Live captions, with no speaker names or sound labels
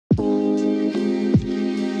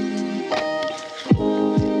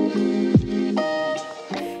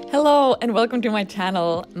Hello and welcome to my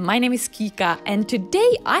channel. My name is Kika and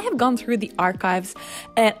today I have gone through the archives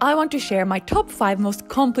and I want to share my top 5 most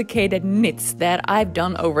complicated knits that I've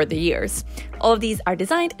done over the years. All of these are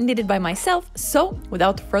designed and knitted by myself, so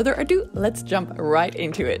without further ado, let's jump right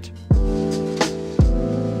into it.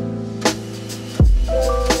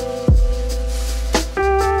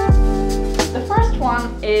 The first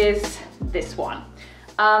one is this one.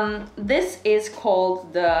 This is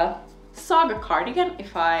called the Saga cardigan,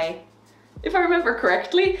 if I remember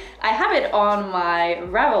correctly. I have it on my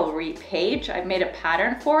Ravelry page. I made a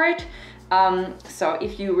pattern for it. So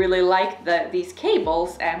if you really like these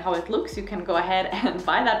cables and how it looks, you can go ahead and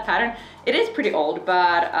buy that pattern. It is pretty old,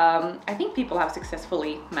 but I think people have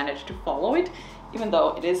successfully managed to follow it, even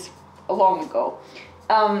though it is long ago.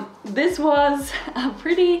 This was a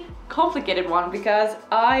pretty complicated one because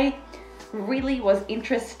I really was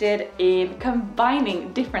interested in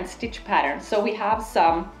combining different stitch patterns. So we have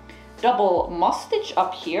some double moss stitch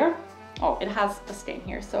up here. Oh, it has a stain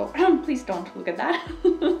here, so please don't look at that.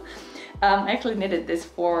 I actually knitted this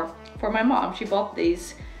for my mom. She bought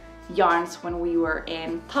these yarns when we were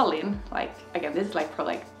in Tallinn. Like, again, this is like for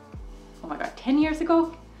like, oh my god, 10 years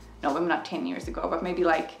ago? No, maybe not 10 years ago, but maybe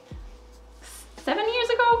like 7 years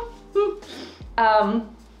ago?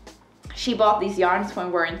 She bought these yarns when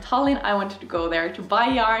we were in Tallinn. I wanted to go there to buy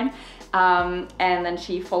yarn, and then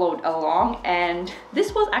she followed along, and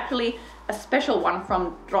this was actually a special one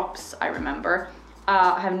from Drops, I remember.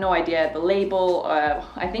 I have no idea the label.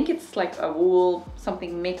 I think it's like a wool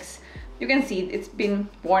something mix. You can see it's been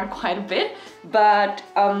worn quite a bit, but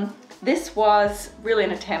this was really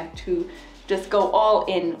an attempt to just go all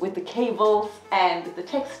in with the cables and the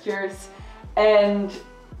textures, and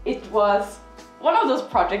it was one of those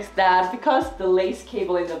projects that, because the lace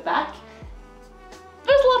cable in the back,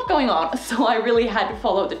 there's a lot going on, so I really had to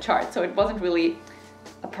follow the chart. So it wasn't really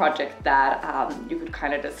a project that you could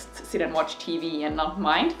kind of just sit and watch TV and not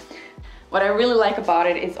mind. What I really like about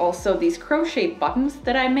it is also these crochet buttons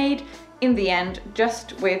that I made in the end,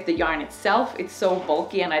 just with the yarn itself. It's so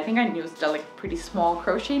bulky, and I think I used a like pretty small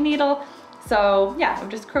crochet needle. So yeah, I've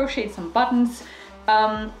just crocheted some buttons.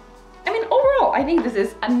 I mean, overall, I think this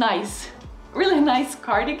is a really nice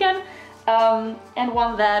cardigan, and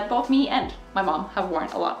one that both me and my mom have worn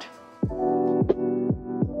a lot.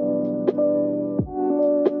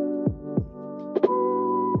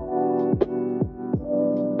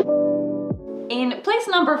 In place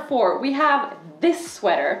number 4, we have this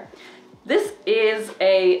sweater. This is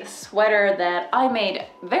a sweater that I made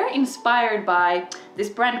very inspired by this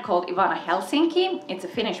brand called Ivana Helsinki. It's a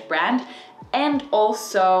Finnish brand, and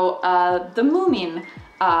also the Moomin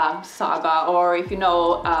saga, or if you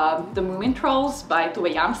know the Moomin Trolls by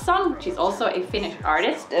Tove Jansson. She's also a Finnish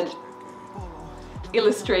artist and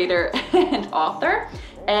illustrator and author.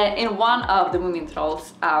 And in one of the Moomin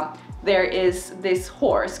Trolls, there is this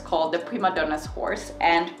horse called the Prima Donna's horse,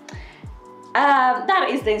 and that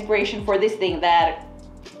is the inspiration for this thing that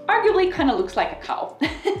arguably kind of looks like a cow.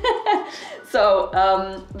 So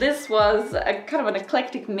this was a kind of an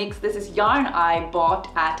eclectic mix. This is yarn I bought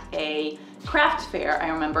at a craft fair, I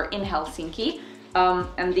remember, in Helsinki.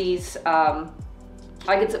 And these,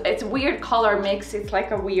 like it's a weird color mix. It's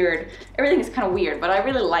like a weird, everything is kind of weird, but I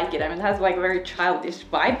really like it. I mean, it has like a very childish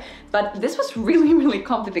vibe, but this was really, really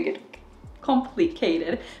complicated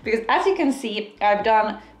because as you can see, I've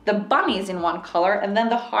done the bunnies in one color and then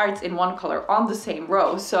the hearts in one color on the same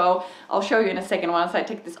row. So I'll show you in a second. Once I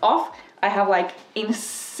take this off, I have like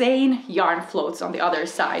insane yarn floats on the other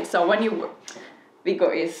side. So when Viggo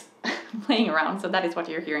is playing around, so that is what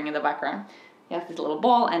you're hearing in the background. He has this little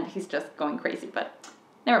ball and he's just going crazy, but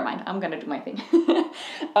never mind, I'm gonna do my thing.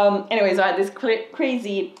 Anyway, so I had this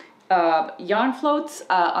crazy yarn floats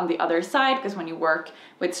on the other side, because when you work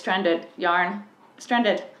with stranded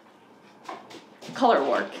color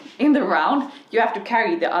work in the round, you have to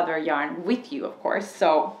carry the other yarn with you, of course.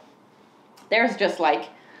 So there's just like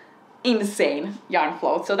insane yarn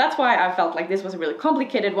floats. So that's why I felt like this was a really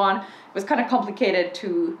complicated one. It was kind of complicated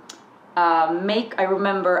to make. I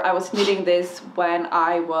remember I was knitting this when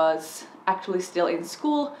I was actually still in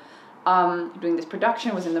school, doing this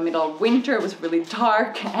production. It was in the middle of winter, it was really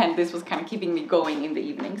dark, and this was kind of keeping me going in the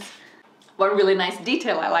evenings. One really nice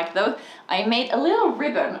detail I like though, I made a little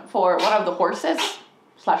ribbon for one of the horses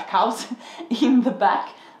 / cows in the back.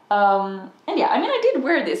 And yeah, I mean, I did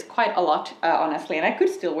wear this quite a lot, honestly, and I could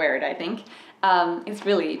still wear it, I think. It's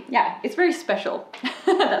really, yeah, it's very special,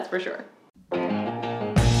 that's for sure.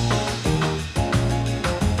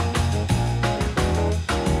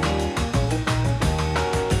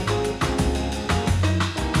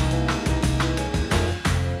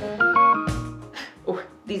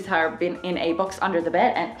 have been in a box under the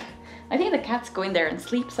bed, and I think the cats go in there and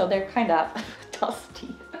sleep, so they're kind of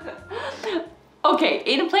dusty. Okay,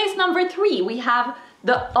 in place number 3 we have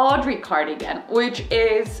the Audrey cardigan, which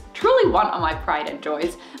is truly one of my pride and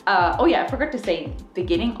joys. Oh yeah, I forgot to say in the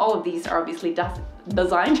beginning, all of these are obviously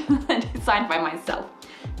designed by myself.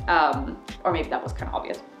 Or maybe that was kind of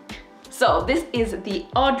obvious. So this is the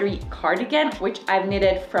Audrey cardigan, which I've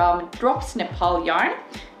knitted from Drops Nepal yarn.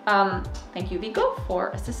 Thank you, Vico, for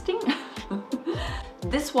assisting.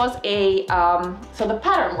 This was a, so the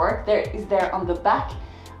pattern work is there on the back.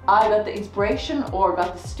 I got the inspiration or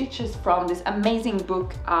got the stitches from this amazing book.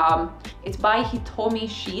 It's by Hitomi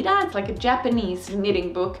Shida. It's like a Japanese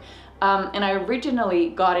knitting book. And I originally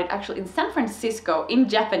got it actually in San Francisco in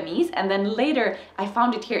Japanese, and then later I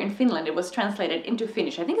found it here in Finland. It was translated into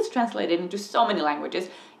Finnish. I think it's translated into so many languages.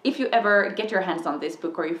 If you ever get your hands on this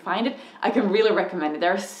book or you find it, I can really recommend it.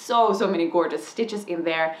 There are so many gorgeous stitches in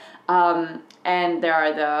there. And there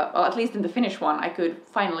are well, at least in the Finnish one, I could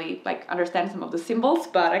finally like understand some of the symbols,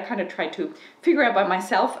 but I kind of tried to figure out by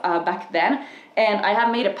myself back then. And I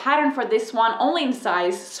have made a pattern for this one, only in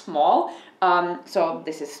size small. So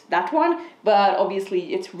this is that one, but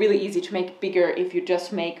obviously it's really easy to make bigger if you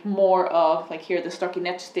just make more of, like here, the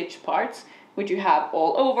stockinette stitch parts, which you have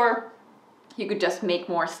all over. You could just make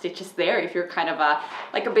more stitches there if you're kind of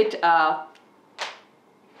like a bit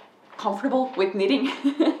comfortable with knitting.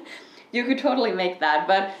 You could totally make that,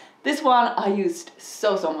 but this one I used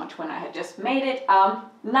so much when I had just made it.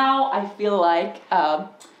 Now I feel like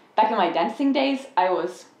back in my dancing days I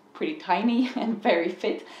was pretty tiny and very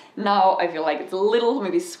fit. Now I feel like it's a little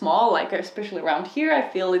maybe small, like especially around here I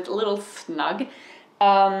feel it's a little snug.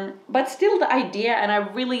 But still the idea, and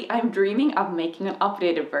I'm dreaming of making an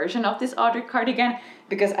updated version of this Audrey cardigan,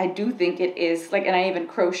 because I do think it is like, and I even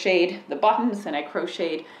crocheted the buttons and I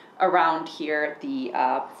crocheted around here the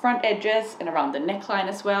front edges and around the neckline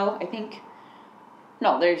as well, I think.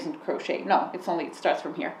 No, there isn't crochet. No, it starts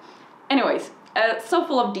from here. Anyways, so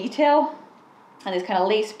full of detail and these kind of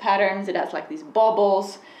lace patterns. It has like these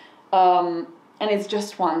baubles, and it's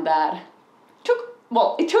just one that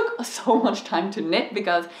it took so much time to knit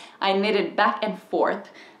because I knitted back and forth.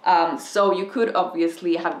 So you could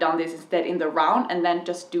obviously have done this instead in the round and then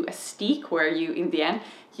just do a steek where you, in the end,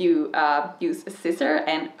 you use a scissor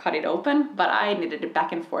and cut it open, but I knitted it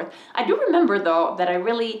back and forth. I do remember though that I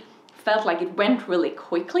really felt like it went really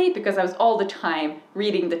quickly because I was all the time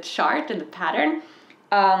reading the chart and the pattern,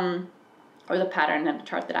 or the pattern and the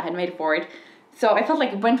chart that I had made for it. So I felt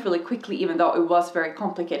like it went really quickly even though it was very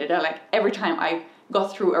complicated. Like every time I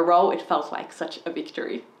got through a row, it felt like such a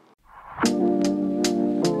victory.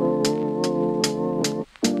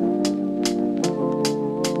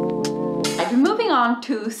 Moving on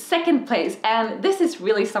to second place, and this is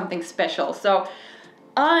really something special. So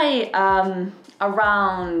I,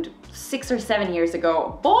 around 6 or 7 years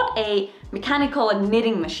ago, bought a mechanical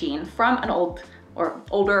knitting machine from an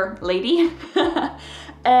older lady.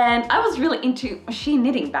 And I was really into machine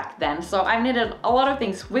knitting back then, so I knitted a lot of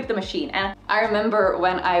things with the machine. And I remember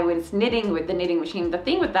when I was knitting with the knitting machine, the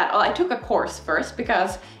thing with that, I took a course first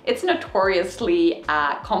because it's notoriously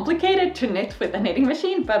complicated to knit with a knitting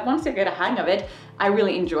machine, but once you get a hang of it, I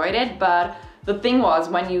really enjoyed it. But the thing was,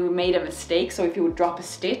 when you made a mistake, so if you would drop a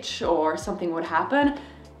stitch or something would happen,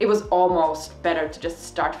 it was almost better to just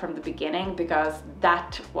start from the beginning because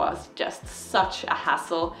that was just such a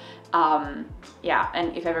hassle. Yeah,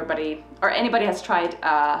 and if anybody has tried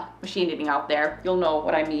machine knitting out there, you'll know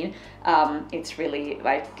what I mean. It's really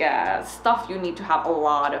like stuff you need to have a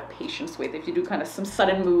lot of patience with. If you do kind of some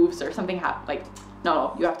sudden moves or something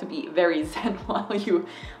no, you have to be very zen while you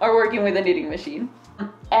are working with a knitting machine.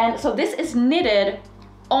 And so this is knitted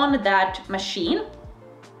on that machine.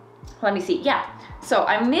 Let me see, yeah. So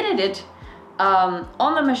I knitted it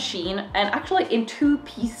on the machine and actually in 2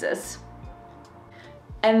 pieces.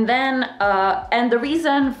 And then, and the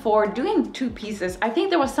reason for doing 2 pieces, I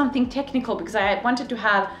think there was something technical because I wanted to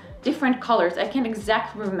have different colors. I can't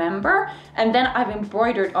exactly remember. And then I've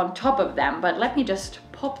embroidered on top of them, but let me just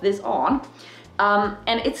pop this on.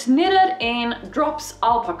 And it's knitted in Drops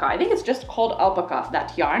Alpaca. I think it's just called Alpaca,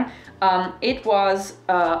 that yarn. It was,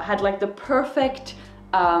 had like the perfect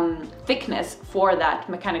thickness for that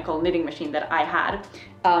mechanical knitting machine that I had.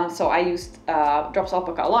 So I used Drops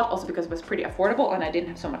Alpaca a lot, also because it was pretty affordable and I didn't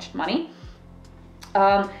have so much money.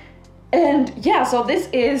 And yeah, so this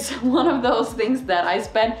is one of those things that I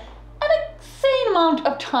spent an insane amount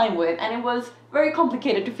of time with, and it was very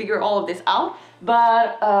complicated to figure all of this out.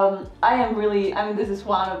 But I mean, this is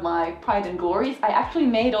one of my pride and glories. I actually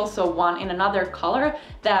made also one in another color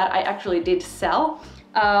that I actually did sell.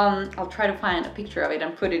 I'll try to find a picture of it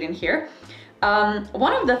and put it in here.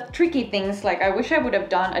 One of the tricky things, like I wish I would have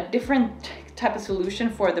done a different type of solution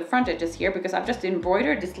for the front edges here, because I've just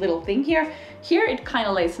embroidered this little thing here. Here it kind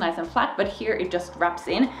of lays nice and flat, but here it just wraps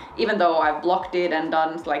in, even though I've blocked it and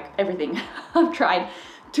done like everything I've tried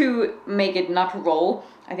to make it not roll.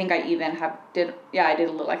 I think I even I did a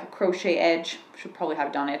little like a crochet edge. Should probably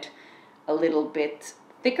have done it a little bit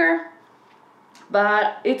thicker,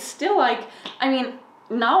 but it's still like, I mean,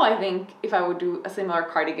 now I think if I would do a similar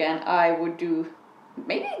cardigan, I would do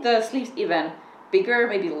maybe the sleeves even bigger,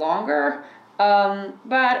 maybe longer,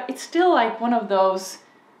 but it's still like one of those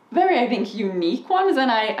very, I think, unique ones,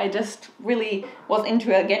 and I just really was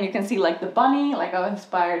into it. Again, you can see like the bunny, like I was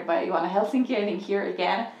inspired by Joanna Helsinki, I think, here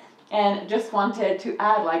again, and just wanted to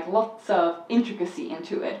add like lots of intricacy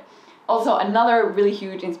into it. Also, another really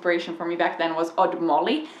huge inspiration for me back then was Odd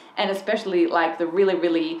Molly, and especially like the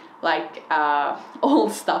really like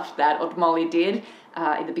old stuff that Odd Molly did.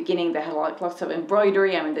 In the beginning they had like lots of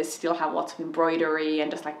embroidery. I mean, they still have lots of embroidery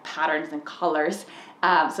and just like patterns and colors.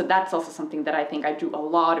 So that's also something that I think I drew a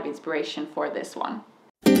lot of inspiration for this one.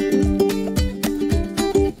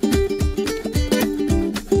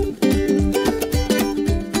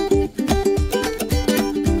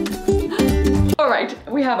 Alright,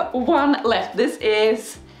 we have one left. This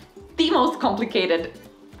is the most complicated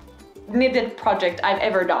knitted project I've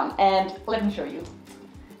ever done, and let me show you.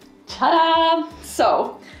 Ta-da!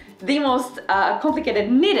 So, the most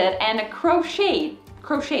complicated knitted and crocheted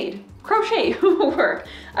work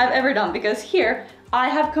I've ever done, because here I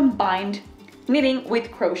have combined knitting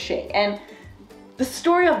with crochet. And the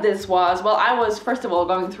story of this was, well, I was first of all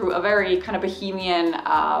going through a very kind of bohemian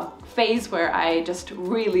phase where I just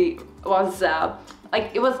really was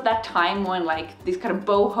like, it was that time when like this kind of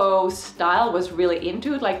boho style was really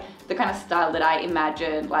into it, like the kind of style that I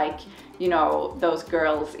imagined, like, you know, those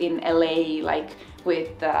girls in LA, like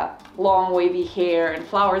with long wavy hair and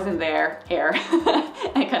flowers in their hair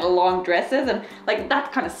and kind of long dresses, and like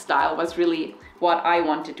that kind of style was really what I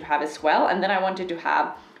wanted to have as well. And then I wanted to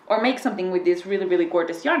have or make something with these really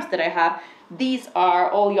gorgeous yarns that I have. These are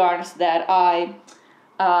all yarns that I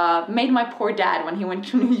made my poor dad, when he went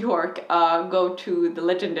to New York, go to the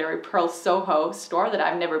legendary Pearl Soho store that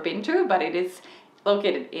I've never been to, but it is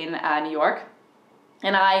located in New York.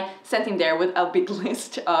 And I sent him there with a big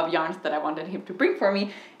list of yarns that I wanted him to bring for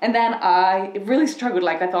me. And then I really struggled,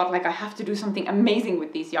 like I thought, like I have to do something amazing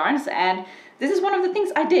with these yarns. And this is one of the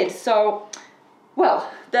things I did. So,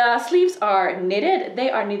 well, the sleeves are knitted. They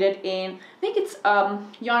are knitted in, I think it's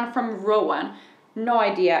yarn from Rowan. No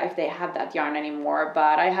idea if they have that yarn anymore,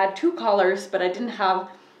 but I had two colors, but I didn't have,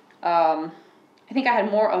 I think I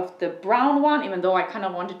had more of the brown one, even though I kind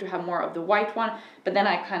of wanted to have more of the white one, but then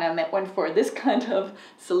I kind of went for this kind of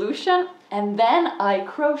solution. And then I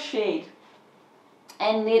crocheted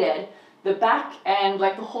and knitted the back, and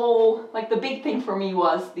like the whole, like the big thing for me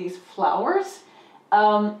was these flowers.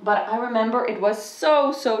 But I remember it was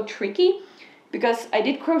so tricky, because I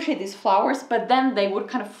did crochet these flowers, but then they would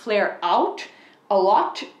kind of flare out a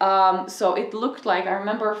lot. So it looked like, I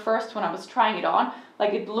remember first when I was trying it on,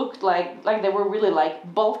 like it looked like they were really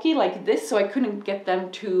like bulky like this, so I couldn't get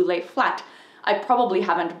them to lay flat. I probably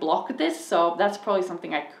haven't blocked this, so that's probably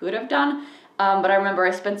something I could have done. But I remember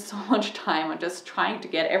I spent so much time on just trying to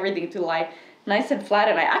get everything to lie nice and flat,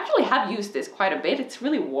 and I actually have used this quite a bit. It's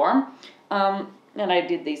really warm. And I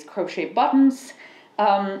did these crochet buttons.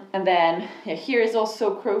 And then here is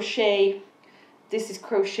also crochet. This is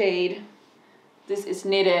crocheted. This is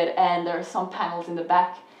knitted, and there are some panels in the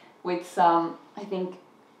back with some, I think,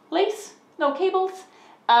 lace, no cables.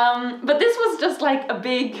 But this was just like a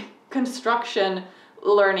big construction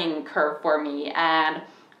learning curve for me, and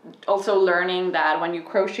also learning that when you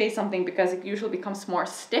crochet something, because it usually becomes more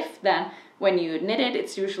stiff than when you knit it,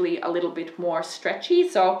 it's usually a little bit more stretchy.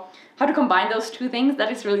 So how to combine those two things,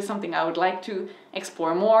 that is really something I would like to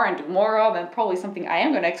explore more and do more of, and probably something I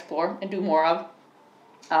am going to explore and do more of.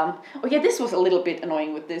 Oh yeah, this was a little bit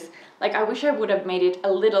annoying with this. Like, I wish I would have made it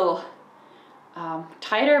a little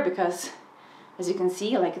tighter, because as you can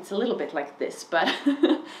see, like it's a little bit like this, but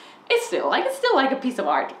it's still like a piece of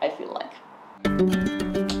art, I feel like.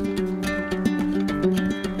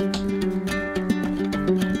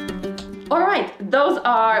 Alright, those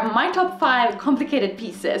are my top 5 complicated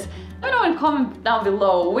pieces. Let me know in comment down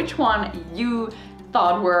below which one you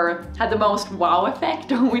thought had the most wow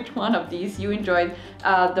effect, or which one of these you enjoyed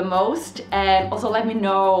the most. And also let me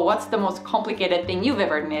know what's the most complicated thing you've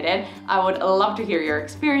ever knitted. I would love to hear your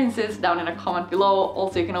experiences down in a comment below.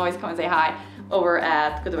 Also, you can always come and say hi over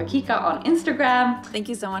at Kutovakika on Instagram. Thank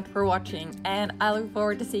you so much for watching, and I look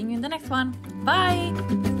forward to seeing you in the next one.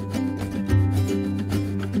 Bye!